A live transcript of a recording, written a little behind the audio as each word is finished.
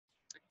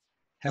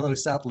Hello,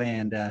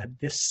 Southland.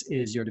 This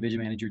is your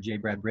division manager, Jay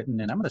Brad Britton,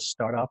 and I'm going to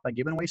start off by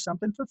giving away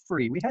something for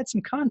free. We had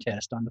some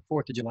contest on the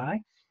 4th of July,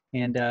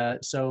 and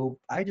so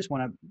I just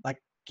want to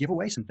give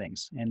away some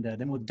things, and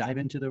then we'll dive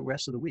into the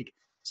rest of the week.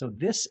 So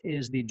this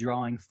is the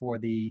drawing for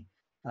the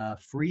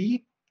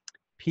free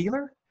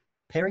peeler,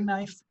 paring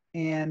knife,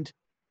 and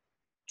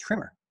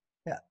trimmer.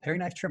 Yeah, paring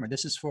knife trimmer.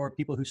 This is for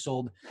people who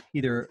sold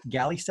either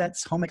galley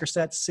sets, homemaker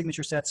sets,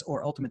 signature sets,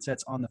 or ultimate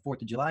sets on the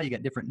 4th of July. You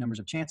got different numbers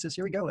of chances.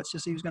 Here we go. Let's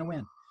just see who's going to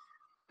win.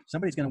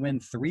 Somebody's going to win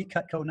 3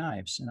 Cutco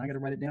knives, and I got to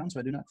write it down so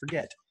I do not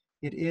forget.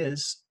 It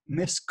is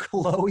Miss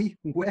Chloe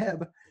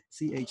Webb,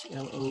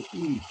 CHLOE-WEBB.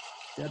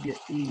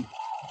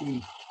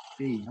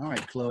 All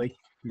right, Chloe,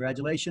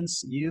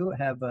 congratulations. You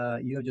have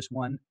just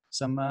won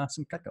some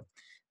Cutco.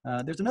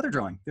 There's another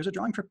drawing. There's a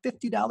drawing for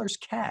 $50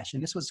 cash,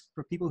 and this was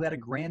for people who had a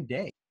grand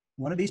day.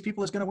 One of these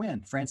people is going to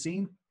win: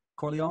 Francine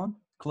Corleone,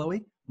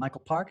 Chloe,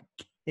 Michael Park,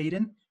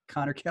 Aiden,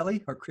 Connor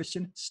Kelly, or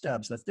Christian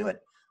Stubbs. Let's do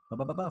it.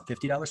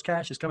 $50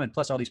 cash is coming.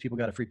 Plus, all these people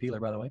got a free peeler,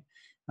 by the way.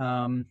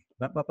 And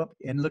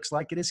looks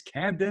like it is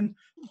Camden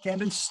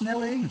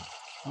Snelling.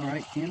 All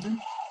right, Camden.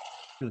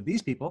 So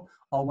these people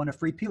all won a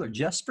free peeler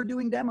just for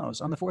doing demos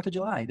on the 4th of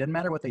July. It doesn't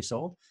matter what they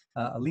sold.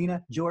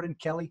 Alina, Jordan,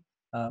 Kelly,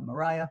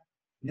 Mariah,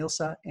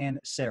 Nilsa, and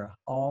Sarah,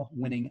 all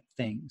winning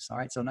things. All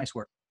right, so nice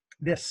work.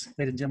 This,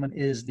 ladies and gentlemen,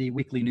 is the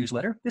weekly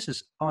newsletter. This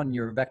is on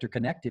your Vector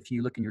Connect. If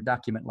you look in your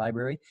document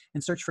library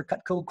and search for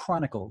Cutco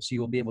Chronicles, you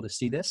will be able to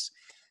see this.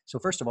 So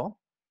first of all,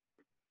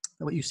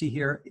 what you see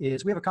here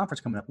is we have a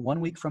conference coming up 1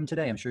 week from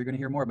today. I'm sure you're going to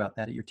hear more about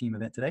that at your team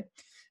event today.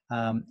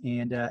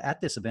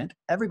 At this event,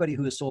 everybody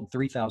who has sold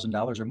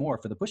 $3,000 or more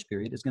for the push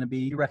period is going to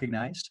be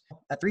recognized.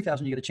 At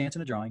 $3,000, you get a chance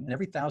in a drawing, and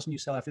every $1,000 you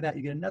sell after that,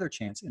 you get another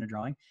chance in a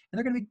drawing.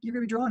 And you're going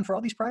to be drawing for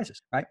all these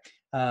prizes, right?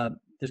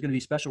 There's going to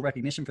be special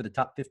recognition for the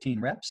top 15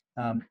 reps.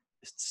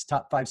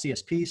 Top 5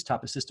 CSPs,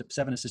 top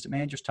 7 assistant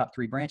managers, top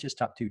 3 branches,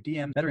 top 2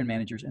 DM, veteran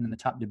managers, and then the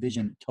top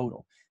division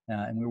total.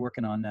 And we're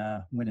working on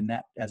winning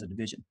that as a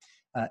division.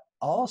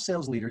 All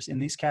sales leaders in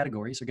these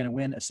categories are going to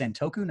win a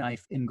Santoku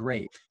knife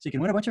engraved. So you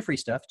can win a bunch of free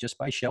stuff just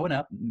by showing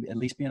up, at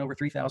least being over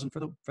 3,000 for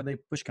the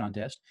push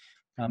contest.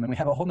 And we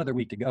have a whole nother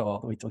week to go, all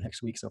the way till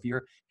next week. So if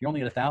you're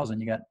only at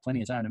 1,000, you got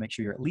plenty of time to make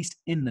sure you're at least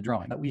in the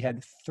drawing. But we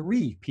had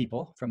 3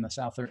 people from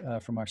the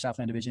from our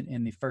Southland division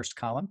in the first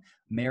column.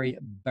 Mary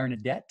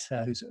Bernadette,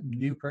 who's a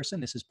new person.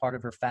 This is part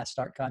of her Fast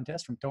Start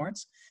contest from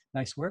Torrance.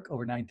 Nice work,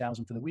 over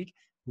 9,000 for the week.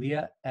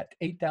 Leah at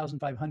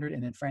 8,500,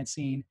 and then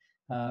Francine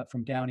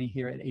from Downey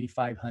here at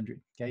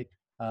 8,500. Okay.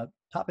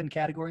 Top in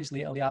categories: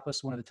 Leah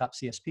Eliapis, one of the top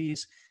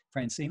CSPs.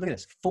 Francine, look at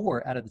this,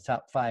 4 out of the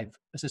top 5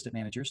 assistant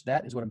managers.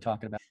 That is what I'm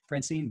talking about.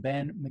 Francine,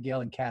 Ben,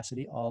 Miguel, and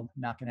Cassidy all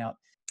knocking out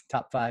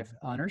top 5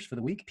 honors for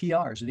the week.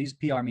 PRs. These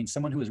PR means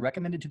someone who was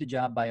recommended to the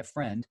job by a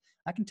friend.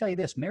 I can tell you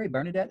this: Mary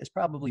Bernadette is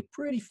probably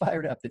pretty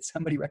fired up that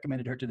somebody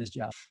recommended her to this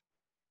job.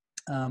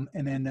 And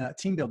then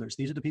team builders.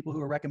 These are the people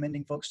who are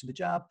recommending folks to the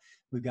job.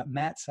 We've got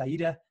Matt,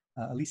 Saida,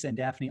 Elisa, and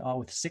Daphne, all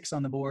with 6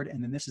 on the board.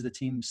 And then this is the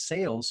team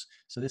sales.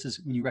 So this is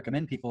when you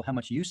recommend people, how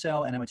much you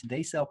sell and how much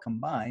they sell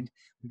combined.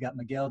 We've got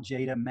Miguel,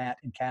 Jada, Matt,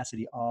 and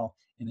Cassidy all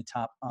in the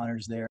top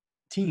honors there.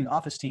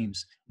 Office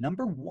teams.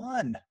 Number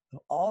 1 of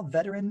all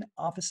veteran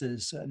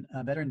offices,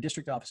 veteran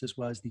district offices,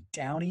 was the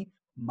Downey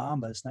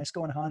Mambas. Nice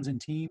going, Hans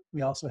and team.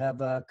 We also have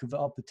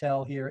Kuval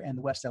Patel here and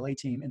the West LA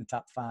team in the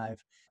top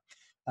 5.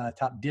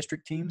 Top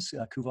district teams,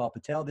 Kuval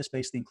Patel. This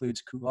basically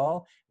includes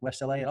Kuval,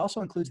 West LA. It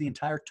also includes the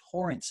entire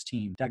Torrance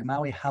team,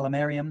 Dagmawi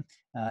Halamariam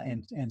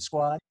and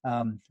squad.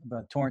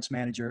 Torrance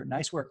manager.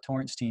 Nice work,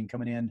 Torrance team,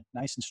 coming in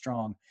nice and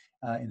strong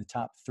in the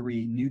top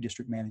 3 new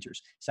district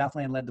managers.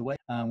 Southland led the way.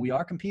 We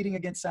are competing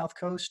against South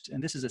Coast,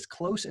 and this is as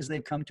close as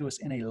they've come to us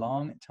in a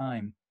long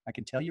time. I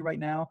can tell you right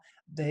now,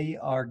 they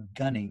are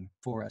gunning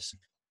for us.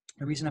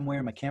 The reason I'm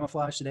wearing my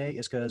camouflage today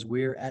is because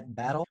we're at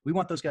battle. We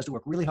want those guys to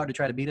work really hard to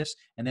try to beat us.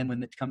 And then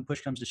when the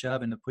push comes to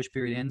shove and the push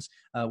period ends,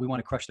 we want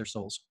to crush their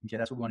souls. Okay,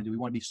 that's what we want to do. We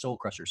want to be soul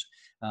crushers.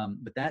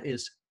 But that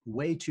is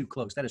way too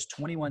close. That is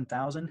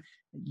 21,000.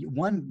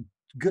 One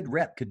good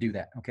rep could do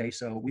that. Okay,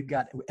 so we've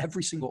got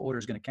every single order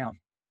is going to count.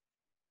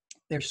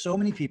 There's so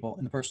many people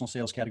in the personal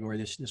sales category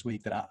this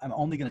week that I'm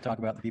only going to talk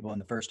about the people in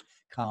the first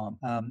column.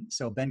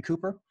 So Ben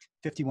Cooper,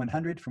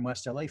 5,100 from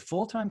West LA,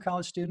 full-time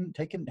college student,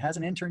 has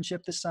an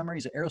internship this summer.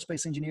 He's an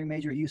aerospace engineering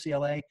major at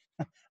UCLA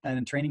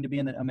and training to be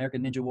in the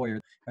American Ninja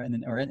Warrior or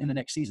in the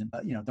next season.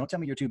 Don't tell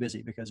me you're too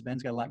busy, because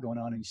Ben's got a lot going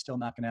on and he's still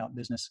knocking out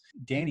business.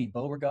 Danny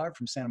Beauregard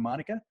from Santa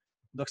Monica,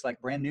 looks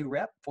like brand new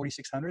rep,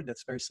 4,600.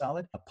 That's very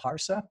solid.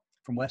 Parsa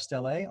from West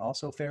LA,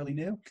 also fairly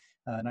new.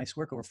 Nice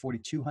work, over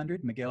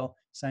 4,200. Miguel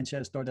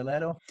Sanchez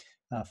Dordeleto,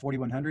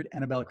 4,100.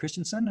 Annabella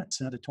Christensen,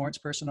 that's another Torrance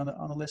person on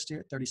the list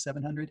here,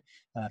 3,700.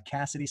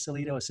 Cassidy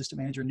Salito, assistant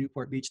manager,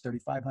 Newport Beach,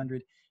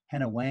 3,500.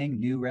 Hannah Wang,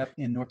 new rep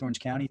in North Orange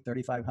County,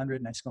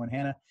 3,500. Nice going,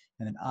 Hannah.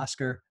 And then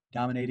Oscar,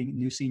 dominating,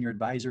 new senior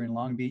advisor in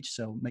Long Beach,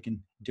 so making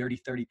dirty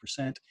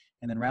 30%.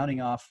 And then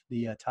rounding off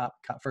the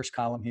first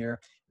column here,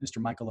 Mr.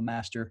 Michael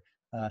Lemaster,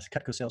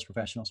 Cutco sales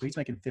professional. So he's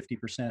making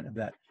 50% of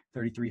that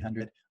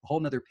 3,300. A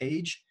whole nother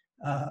page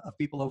of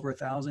people over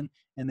 1,000,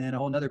 and then a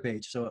whole nother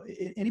page. So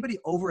anybody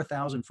over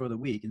 1,000 for the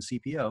week in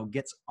CPO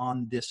gets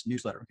on this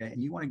newsletter, okay?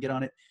 And you want to get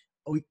on it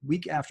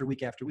week after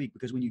week after week,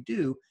 because when you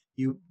do,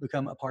 you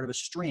become a part of a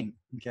string,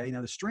 okay?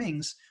 Now the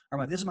strings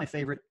are this is my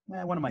favorite,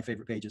 one of my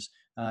favorite pages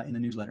in the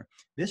newsletter.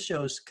 This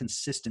shows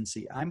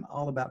consistency. I'm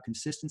all about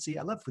consistency.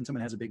 I love when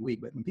someone has a big week,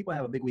 but when people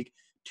have a big week,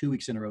 2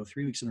 weeks in a row,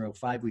 3 weeks in a row,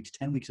 5 weeks,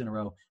 10 weeks in a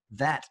row,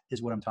 that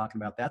is what I'm talking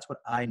about. That's what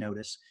I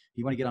notice.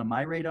 You want to get on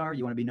my radar.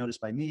 You want to be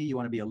noticed by me. You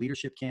want to be a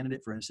leadership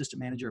candidate for an assistant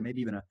manager, or maybe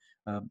even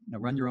a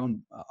run your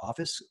own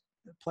office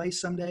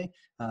place someday.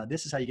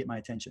 This is how you get my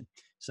attention.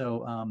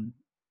 So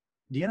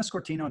Deanna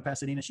Scortino in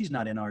Pasadena, she's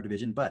not in our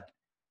division, but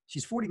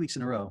she's 40 weeks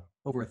in a row,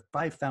 over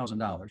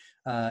 $5,000.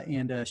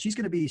 And she's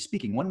going to be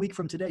speaking 1 week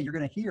from today. You're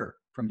going to hear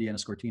from Deanna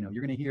Scortino.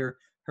 You're going to hear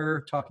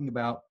her talking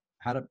about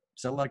how to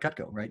sell a lot of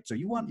Cutco, right? So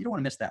you don't want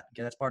to miss that.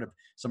 Okay, that's part of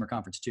summer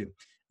conference too.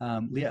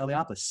 Leah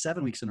Eliopoulos,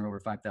 7 weeks in a row over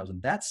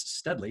 5,000. That's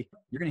Studley.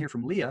 You're going to hear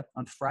from Leah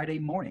on Friday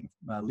morning.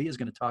 Leah's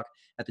going to talk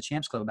at the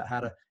Champs Club about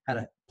how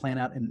to plan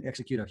out and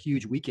execute a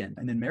huge weekend.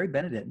 And then Mary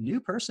Benedict, new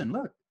person.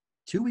 Look,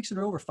 2 weeks in a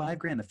row over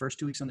 $5,000. The first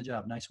 2 weeks on the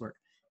job. Nice work.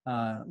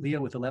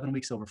 Leah with 11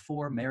 weeks over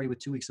 4. Mary with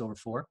 2 weeks over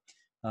 4.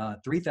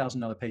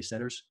 $3,000 pace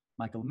setters.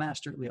 Michael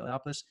Master, Leah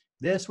Eliopoulos.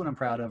 This one I'm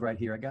proud of right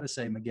here. I got to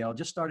say, Miguel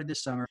just started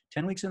this summer,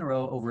 10 weeks in a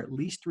row, over at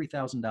least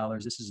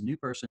 $3,000. This is a new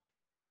person.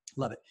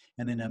 Love it.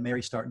 And then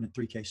Mary starting a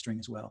 3K string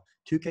as well.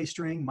 2K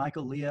string,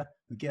 Michael, Leah,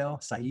 Miguel,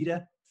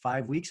 Saida,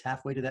 5 weeks,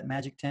 halfway to that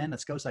magic 10.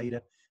 Let's go,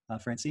 Saida.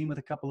 Francine with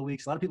a couple of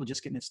weeks. A lot of people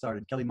just getting it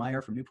started. Kelly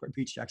Meyer from Newport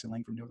Beach, Jackson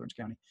Lang from North Orange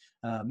County,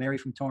 Mary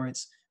from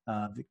Torrance,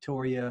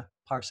 Victoria,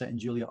 Parset, and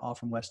Julia, all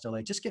from West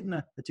LA. Just getting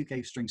the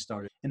 2K string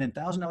started. And then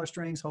 $1,000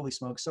 strings, holy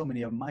smokes, so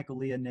many of them. Michael,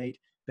 Leah, Nate,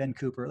 Ben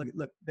Cooper.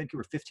 Look, Ben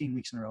Cooper, 15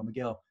 weeks in a row.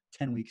 Miguel,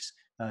 10 weeks.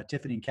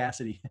 Tiffany and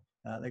Cassidy.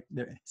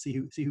 See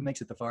who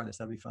makes it the farthest.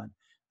 That'll be fun.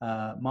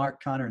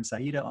 Mark, Connor, and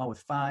Saida, all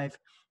with 5.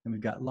 And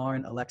we've got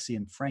Lauren, Alexi,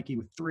 and Frankie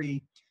with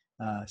 3.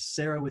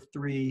 Sarah with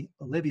 3,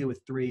 Olivia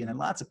with 3, and then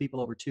lots of people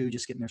over 2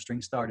 just getting their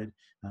string started.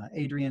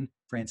 Adrian,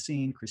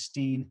 Francine,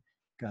 Christine,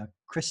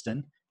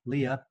 Kristen,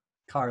 Leah,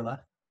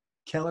 Carla,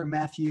 Keller,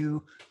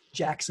 Matthew,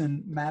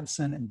 Jackson,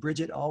 Madison, and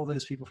Bridget, all of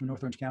those people from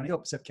North Orange County. Oh,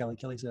 except Kelly.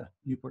 Kelly's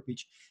Newport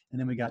Beach. And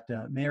then we got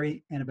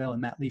Mary, Annabelle,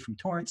 and Matt Lee from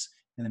Torrance.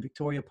 And then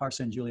Victoria, Parsa,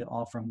 and Julia,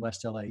 all from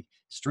West LA.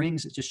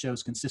 Strings, it just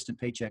shows consistent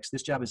paychecks.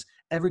 This job is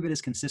every bit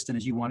as consistent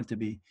as you want it to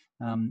be.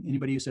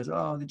 Anybody who says,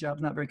 oh, the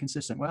job's not very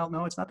consistent. Well,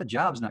 no, it's not the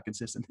job's not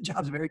consistent. The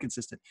job's very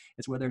consistent.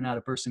 It's whether or not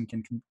a person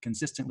can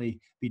consistently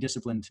be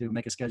disciplined to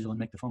make a schedule and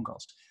make the phone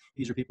calls.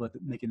 These are people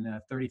making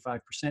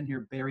 35%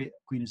 here. Barry,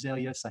 Queen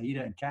Azalea,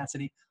 Saida, and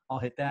Cassidy all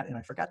hit that. And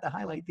I forgot to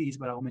highlight these,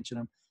 but I'll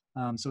mention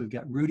them. So we've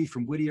got Rudy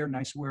from Whittier,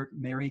 nice work.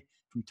 Mary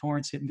from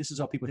Torrance hitting, this is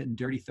all people hitting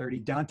dirty 30.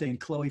 Dante and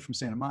Chloe from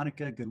Santa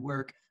Monica, good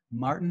work.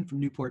 Martin from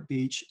Newport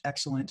Beach,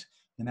 excellent.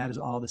 And that is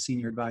all the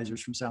senior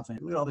advisors from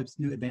Southland. Look at all the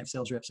new advanced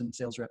sales reps and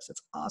sales reps.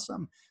 That's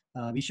awesome.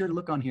 Be sure to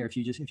look on here if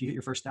you hit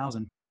your first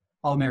 1,000.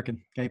 All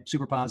American, okay,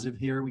 super positive.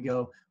 Here we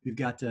go. We've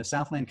got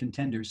Southland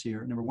contenders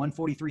here. Number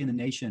 143 in the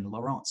nation,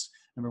 Lawrence.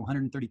 Number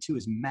 132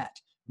 is Matt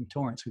from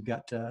Torrance. We've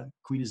got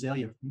Queen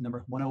Azalea,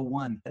 number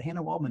 101.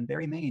 Hannah Waldman,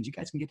 Barry Mange. You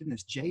guys can get in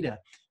this. Jada,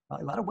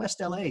 a lot of West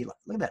LA.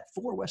 Look at that,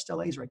 4 West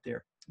LAs right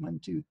there. 1,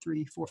 2,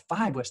 3, 4,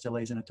 5 West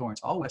LAs in a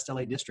Torrance. All West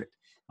LA district,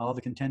 all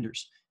the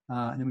contenders.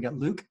 And then we got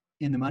Luke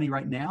in the money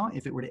right now.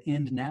 If it were to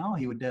end now,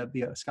 he would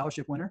be a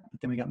scholarship winner.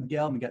 But then we got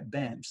Miguel and we got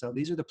Ben. So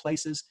these are the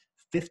places.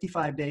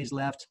 55 days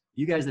left.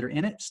 You guys that are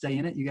in it, stay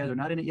in it. You guys are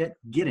not in it yet,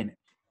 get in it.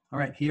 All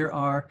right, here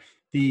are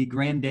the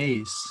grand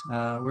days.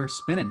 We're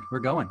spinning. We're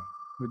going.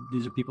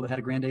 These are people that had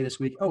a grand day this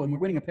week. Oh, and we're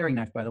winning a paring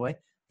knife, by the way.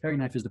 Paring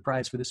knife is the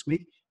prize for this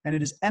week. And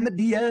it is Emma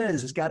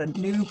Diaz has got a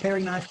new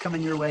paring knife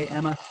coming your way.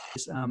 Emma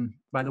is,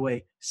 by the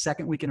way,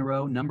 2nd week in a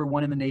row, number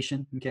 1 in the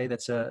nation. Okay,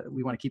 that's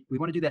we want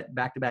to do that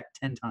back-to-back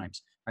 10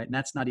 times, right? And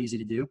that's not easy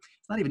to do.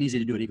 It's not even easy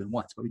to do it even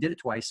once, but we did it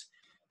twice.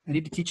 I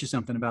need to teach you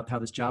something about how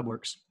this job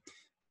works.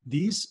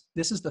 This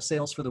is the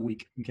sales for the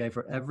week, okay,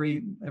 for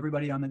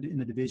everybody in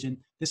the division.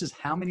 This is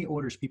how many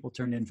orders people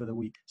turned in for the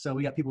week. So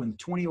we got people in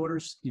 20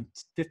 orders,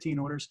 15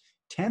 orders,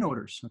 10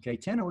 orders, okay,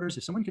 10 orders.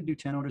 If someone could do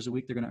 10 orders a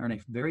week, they're going to earn a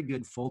very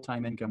good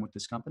full-time income with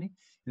this company.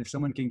 And if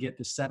someone can get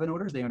to 7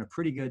 orders, they earn a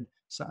pretty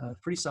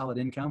solid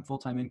income,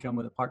 full-time income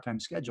with a part-time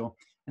schedule.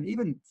 And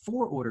even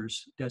 4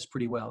 orders does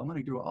pretty well. I'm going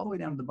to go all the way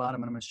down to the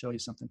bottom and I'm going to show you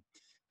something.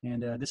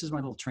 And this is my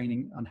little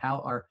training on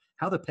how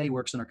the pay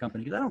works in our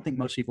company, because I don't think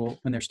most people,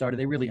 when they're started,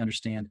 they really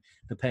understand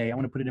the pay. I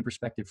want to put it in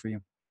perspective for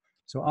you.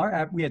 So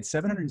we had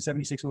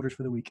 776 orders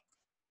for the week,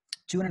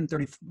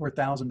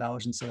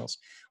 $234,000 in sales.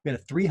 We had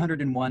a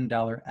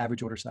 $301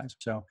 average order size.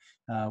 So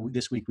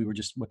this week we were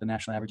just what the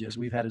national average is.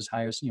 We've had as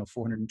high as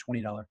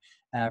 $420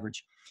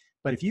 average.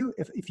 But if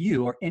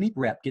you or any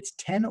rep gets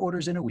 10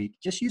 orders in a week,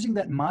 just using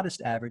that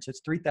modest average,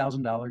 that's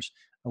 $3,000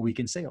 a week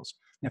in sales.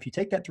 Now, if you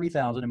take that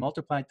 3,000 and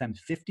multiply it times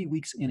 50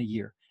 weeks in a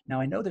year. Now,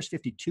 I know there's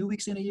 52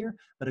 weeks in a year,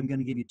 but I'm going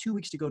to give you 2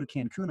 weeks to go to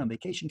Cancun on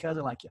vacation because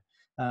I like you.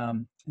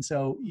 And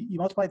so you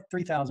multiply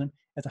 3,000,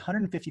 that's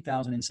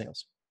 150,000 in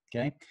sales.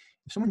 Okay.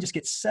 If someone just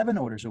gets 7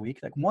 orders a week,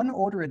 like 1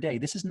 order a day,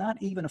 this is not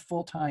even a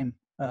full-time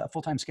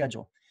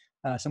schedule.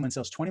 Someone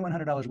sells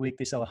 $2,100 a week,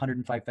 they sell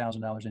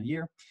 $105,000 in a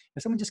year.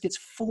 If someone just gets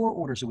 4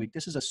 orders a week,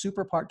 this is a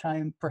super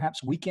part-time,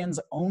 perhaps weekends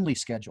only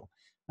schedule.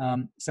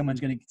 Someone's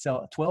going to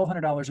sell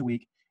 $1,200 a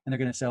week, and they're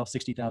going to sell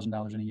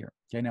 $60,000 in a year.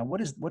 Okay, now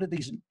what do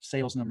these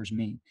sales numbers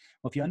mean?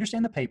 Well, if you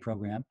understand the pay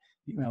program,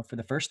 for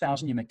the first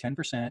 1,000 you make 10%,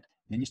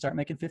 then you start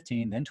making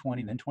 15, then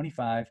 20, then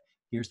 25.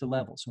 Here's the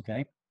levels.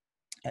 Okay,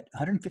 at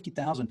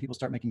 150,000, people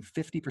start making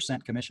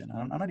 50% commission.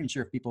 I'm not even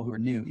sure if people who are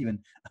new even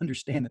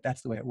understand that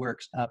that's the way it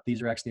works.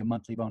 These are actually a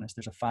monthly bonus.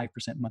 There's a 5%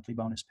 monthly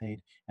bonus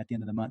paid at the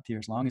end of the month here,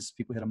 as long as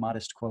people hit a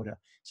modest quota.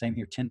 Same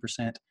here, 10%,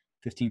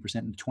 15%,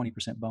 and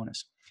 20%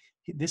 bonus.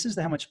 This is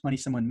how much money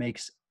someone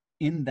makes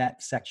in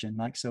that section.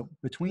 Like, so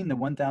between the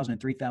 1,000 and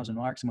 3,000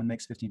 mark, someone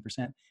makes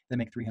 15%, they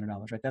make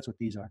 $300, right? That's what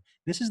these are.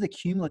 This is the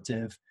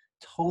cumulative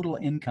total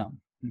income,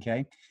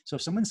 okay? So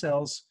if someone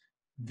sells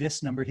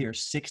this number here,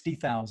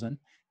 60,000,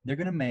 they're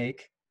going to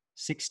make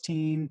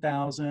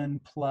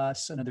 16,000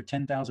 plus another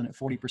 10,000 at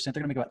 40%. They're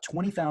going to make about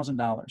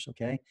 $20,000,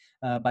 okay,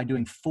 by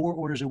doing 4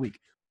 orders a week.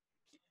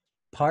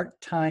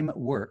 Part-time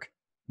work,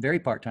 very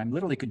part-time,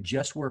 literally could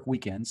just work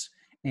weekends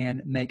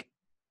and make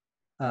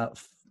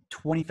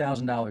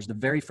 $20,000 the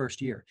very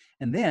first year.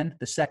 And then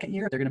the second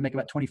year, they're going to make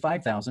about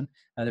 $25,000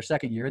 their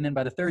second year. And then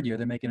by the third year,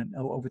 they're making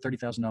over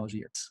 $30,000 a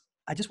year.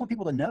 I just want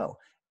people to know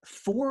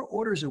 4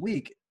 orders a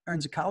week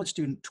earns a college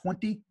student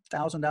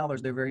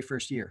 $20,000 their very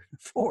first year.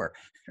 4,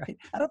 right?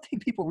 I don't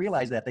think people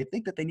realize that. They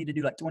think that they need to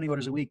do like 20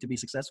 orders a week to be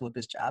successful at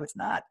this job. It's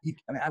not.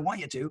 I mean, I want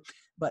you to,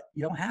 but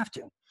you don't have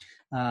to.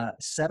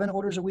 7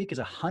 orders a week is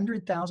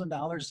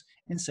 $100,000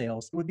 in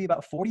sales. It would be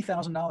about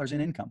 $40,000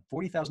 in income.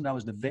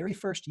 $40,000 the very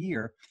first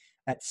year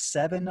at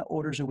 7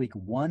 orders a week,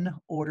 1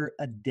 order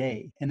a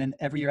day. And then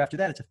every year after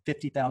that, it's a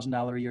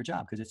 $50,000 a year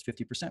job because it's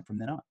 50% from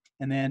then on.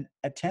 And then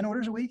at 10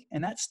 orders a week,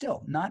 and that's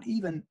still not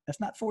even, that's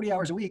not 40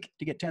 hours a week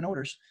to get 10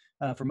 orders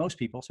for most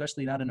people,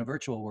 especially not in a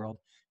virtual world.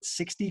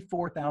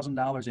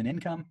 $64,000 in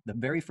income the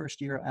very first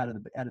year out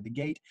of the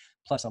gate,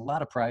 plus a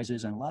lot of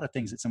prizes and a lot of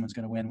things that someone's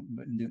going to win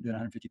doing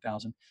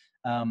 150,000.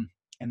 And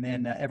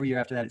then every year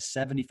after that, it's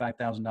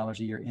 $75,000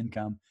 a year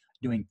income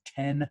doing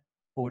 10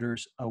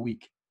 orders a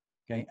week.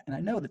 Okay. And I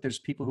know that there's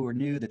people who are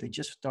new, that they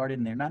just started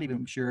and they're not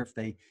even sure if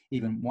they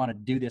even want to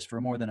do this for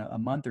more than a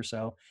month or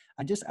so.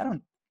 I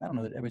don't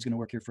know that everybody's going to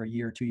work here for a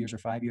year, 2 years, or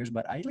 5 years,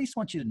 but I at least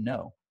want you to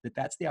know that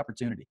that's the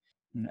opportunity.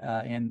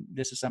 And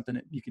this is something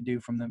that you can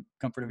do from the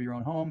comfort of your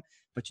own home,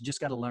 but you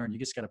just got to learn. You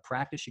just got to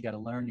practice. You got to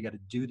learn. You got to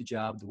do the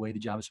job the way the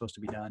job is supposed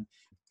to be done.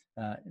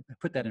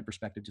 Put that in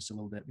perspective just a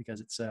little bit,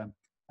 because it's,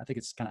 I think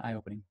it's kind of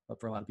eye-opening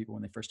for a lot of people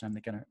when they first time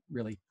they kind of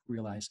really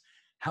realize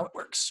how it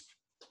works.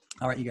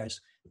 All right, you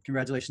guys,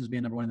 congratulations on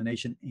being #1 in the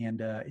nation.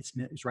 And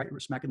it's right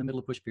smack in the middle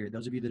of push period.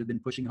 Those of you that have been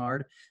pushing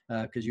hard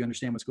because you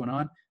understand what's going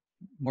on,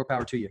 more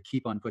power to you.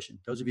 Keep on pushing.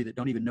 Those of you that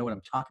don't even know what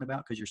I'm talking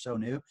about because you're so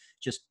new,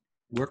 just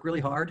work really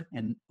hard.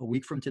 And a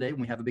week from today,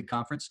 when we have a big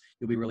conference,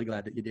 you'll be really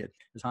glad that you did.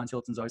 As Hans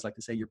Hilton's always like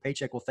to say, your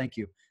paycheck will thank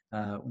you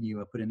when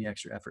you put in the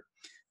extra effort.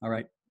 All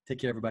right, take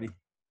care, everybody.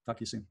 Talk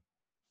to you soon.